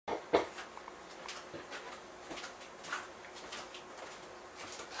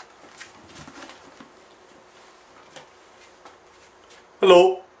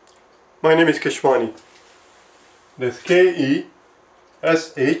Hello, my name is Keshwani. That's Keshwani,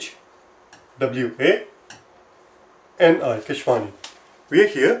 Keshwani. We are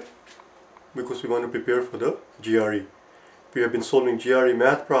here because we want to prepare for the GRE. We have been solving GRE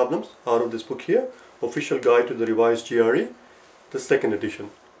math problems out of this book here, Official Guide to the Revised GRE, the second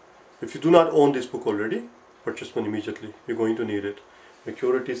edition. If you do not own this book already, purchase one immediately. You're going to need it. Make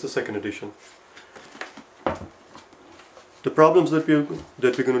sure it is the second edition. The problems that we're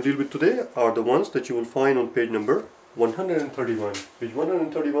going to deal with today are the ones that you will find on page number 131. Page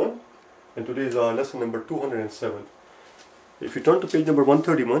 131, and today is our lesson number 207. If you turn to page number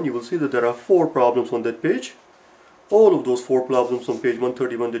 131, you will see that there are 4 problems on that page. All of those 4 problems on page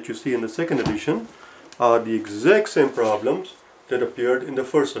 131 that you see in the second edition are the exact same problems that appeared in the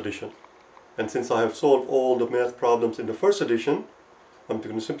first edition. And since I have solved all the math problems in the first edition, I'm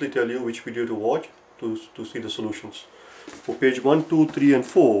going to simply tell you which video to watch to see the solutions. For page 1, 2, 3 and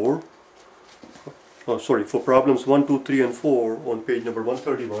 4, for problems 1, 2, 3 and 4 on page number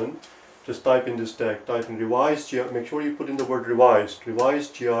 131, just type in this tag, type in revised, make sure you put in the word revised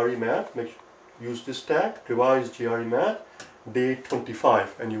GRE math, use this tag, revised GRE math, date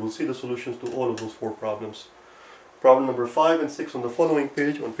 25, and you will see the solutions to all of those 4 problems. Problem number 5 and 6 on the following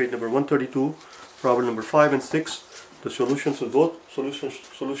page, on page number 132, problem number 5 and 6, the solutions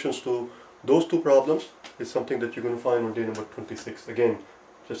to those 2 problems is something that you're going to find on day number 26. Again,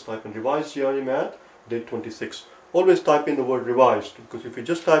 just type in revised GRE math, date 26. Always type in the word revised, because if you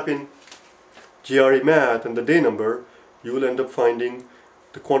just type in GRE math and the day number, you will end up finding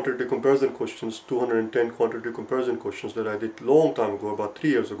the quantitative comparison questions, 210 quantitative comparison questions that I did long time ago, about 3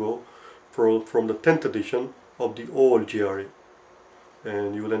 years ago, from the 10th edition of the old GRE.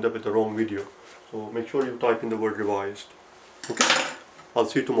 And you will end up with the wrong video. So make sure you type in the word revised. Okay? I'll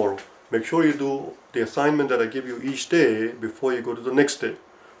see you tomorrow. Make sure you do the assignment that I give you each day before you go to the next day.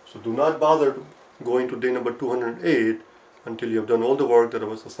 So do not bother going to day number 208 until you have done all the work that I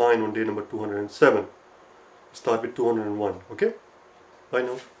was assigned on day number 207. Start with 201. Okay? Bye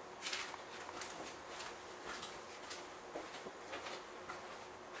now.